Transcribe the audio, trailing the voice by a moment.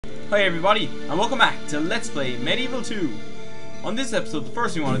Hi everybody, and welcome back to Let's Play Medieval 2. On this episode, the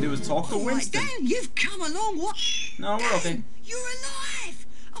first thing we want to do is talk to Winston. Dan, you've come along. What? No, we're okay. Dan, you're alive.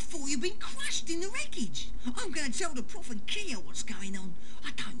 I thought you'd been crushed in the wreckage. I'm going to tell the Prophet Kia what's going on. I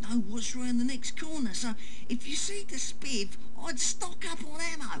don't know what's round the next corner, so if you see the spiv, I'd stock up on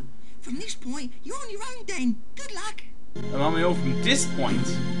ammo. From this point, you're on your own, Dan. Good luck. I'm on my own from this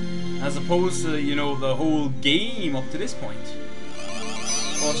point, as opposed to, you know, the whole game up to this point.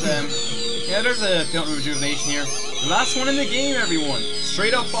 But, yeah, there's a Fountain of Rejuvenation here. The last one in the game, everyone.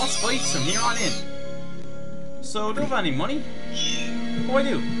 Straight up boss fights from here on in. So, do I have any money? Oh, I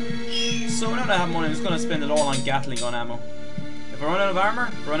do. So, now that I have money, I'm just going to spend it all on Gatling gun ammo. If I run out of armor,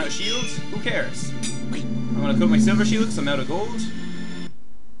 if I run out of shields, who cares? I'm going to cook my silver shield because I'm out of gold.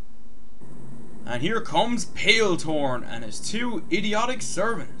 And here comes Paletorn and his two idiotic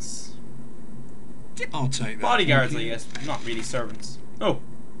servants. I'll take that. Bodyguards, I guess. Not really servants. Oh.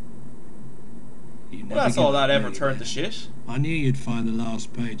 Well, that's all that ever turned to shit. I knew you'd find the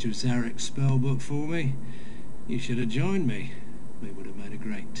last page of Herexus' spellbook for me. You should have joined me. We would have made a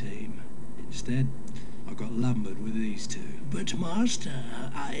great team. Instead, I got lumbered with these two. But Master,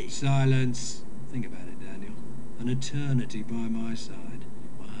 I... Silence. Think about it, Daniel. An eternity by my side.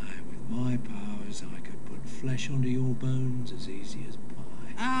 Why, with my powers, I could put flesh onto your bones as easy as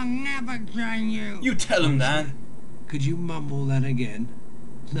pie. I'll never join you. You tell him, Dan. Could you mumble that again?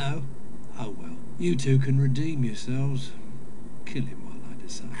 No? Oh well. You two can redeem yourselves. Kill him while I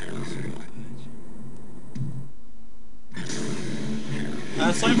decide on the page.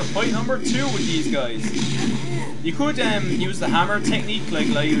 It's time for fight number 2 with these guys. You could use the hammer technique like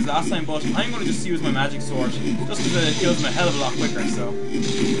I used last time, but I'm going to just use my magic sword. Just because it kills them a hell of a lot quicker, so...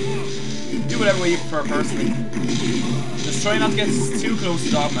 do whatever way you prefer personally. Just try not to get too close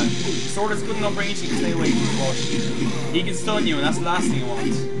to Dogman. Sword is good enough range, you can stay away from him, but he can stun you, and that's the last thing you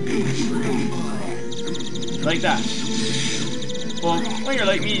want. Like that. But when you're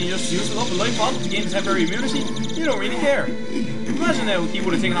like me and you just use it up a life bomb to gain temporary immunity, you don't really care. Imagine now he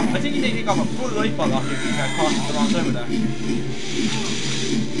would have taken off, I think he'd take off a full life ball off you if he got caught at the wrong time with that.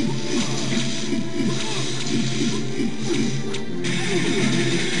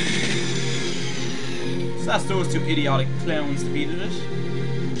 So that's those two idiotic clowns defeated it,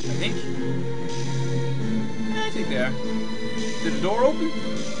 I think. Yeah, I think they are. Did the door open?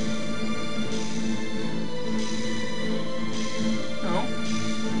 No.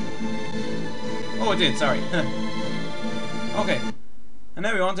 Oh, it did, sorry. Okay. And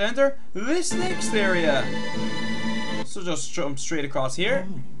now we want to enter this next area. So just jump straight across here.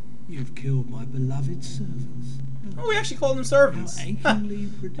 Oh, you've killed my beloved servants. Oh, we actually called them servants.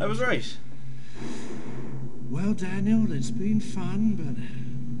 I was right. Well, Daniel, it's been fun, but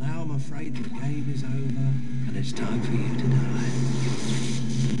now I'm afraid the game is over, and it's time for you to die.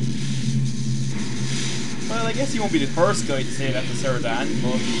 Well, I guess you won't be the first guy to say that to Sir Dan,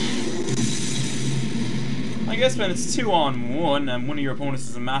 but... I guess when it's 2-on-1 and one of your opponents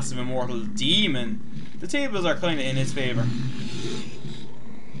is a massive immortal demon, the tables are kind of in his favour.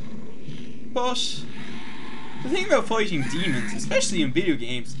 But the thing about fighting demons, especially in video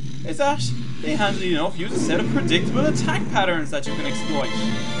games, is that they handily enough use a set of predictable attack patterns that you can exploit.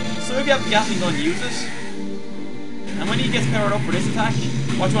 So if you have the Gatling gun, use it. And when he gets powered up for this attack,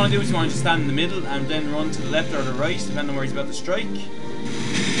 what you want to do is you want to just stand in the middle and then run to the left or the right, depending on where he's about to strike.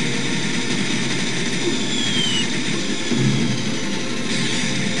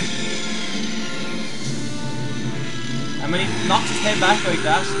 And when he knocks his head back like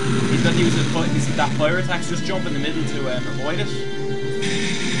that, he's going to use that fire attack, so just jump in the middle to avoid it.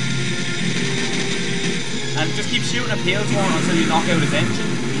 And just keep shooting at Paletorn until you knock out his engine.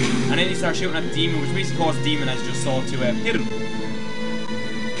 And then you start shooting at the demon, which basically causes the demon, as you just saw, to hit him.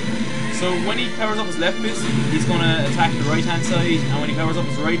 So when he powers up his left fist, he's going to attack the right hand side. And when he powers up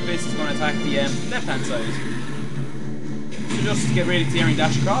his right fist, he's going to attack the left hand side. So just get ready to tearing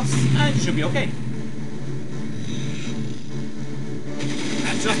dash across, and you should be okay.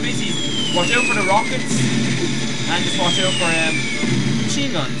 Just basically watch out for the rockets and just watch out for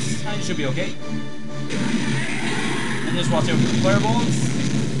machine guns and you should be okay. And just watch out for the fireballs.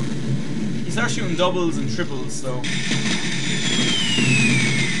 He starts shooting doubles and triples, so and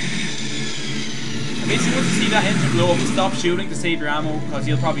basically once you see that engine blow up, stop shooting to save your ammo because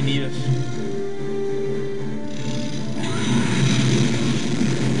you'll probably need it.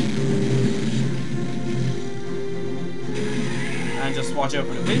 And just watch out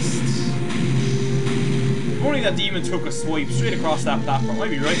for the fist. If only that demon took a swipe straight across that platform, might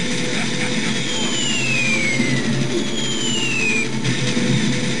be right.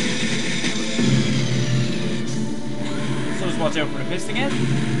 So just watch out for the fist again.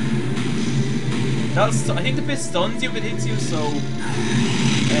 I think the fist stuns you if it hits you, so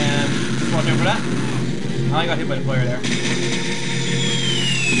just watch out for that. I got hit by the fire there.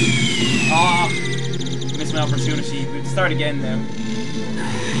 Ah, missed my opportunity. We'll start again now.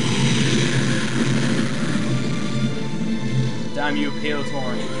 Damn you, Pale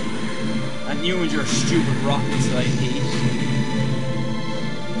Thorn. And you and your stupid rockets that I hate.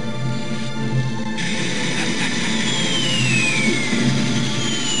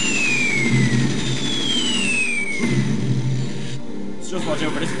 Just watch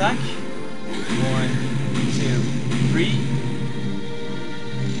out for this attack. 1, 2, 3.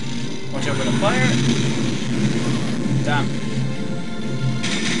 Watch out for the fire. Damn.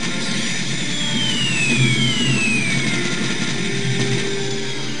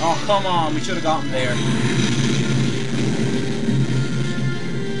 Oh, come on. We should have gotten there.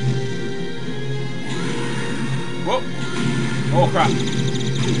 Whoa. Oh, crap.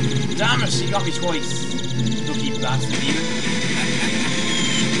 Damn it. He got me twice. Lucky bastard, even.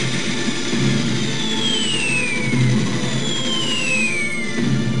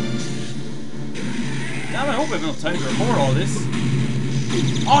 Damn, I hope I have enough time to record all this.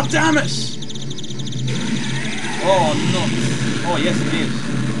 Oh, damn it! Oh, nuts. Oh, yes, it did.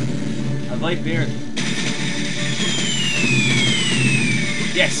 A light beard.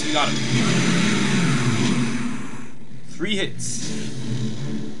 Yes, we got him. 3 hits.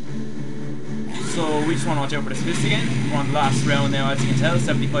 So, we just want to watch out for this fist again. We're on the last round now, as you can tell.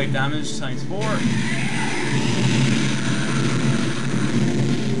 75 damage times 4.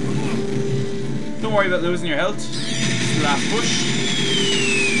 Don't worry about losing your health. This is the last push.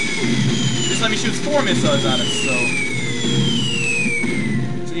 This time he shoots 4 missiles at us, so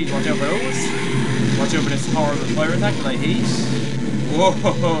you need to watch out for those. Watch out for this horrible fire attack that I hate. Whoa!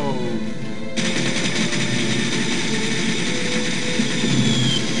 Uh-oh.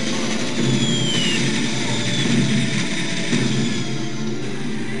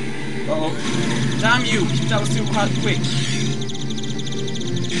 Damn you! That was too quick.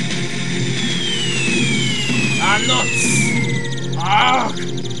 Ah, nuts! Ah!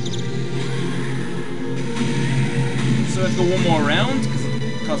 So let's go one more round,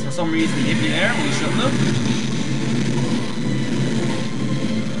 because for some reason he hit me there when he shouldn't have.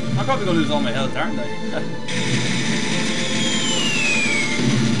 I'm probably going to lose all my health, aren't I?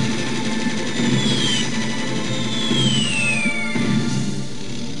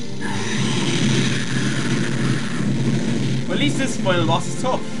 Well, at least this final boss is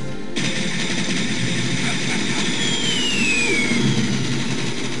tough.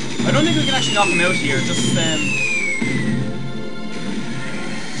 I don't think we can actually knock him out here, just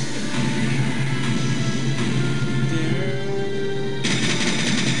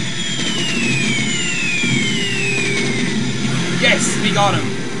Yes, we got him!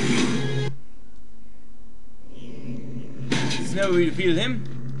 So now we defeated him.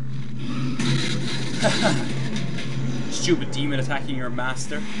 Stupid demon attacking your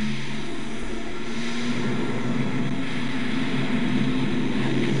master.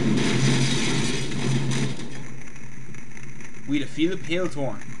 We defeated Pale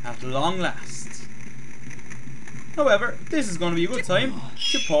Thorn at long last. However, this is going to be a good time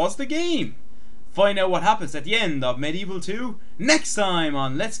to pause the game. Find out what happens at the end of Medieval 2 next time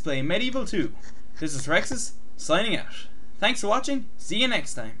on Let's Play Medieval 2. This is Herexus, signing out. Thanks for watching, see you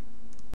next time.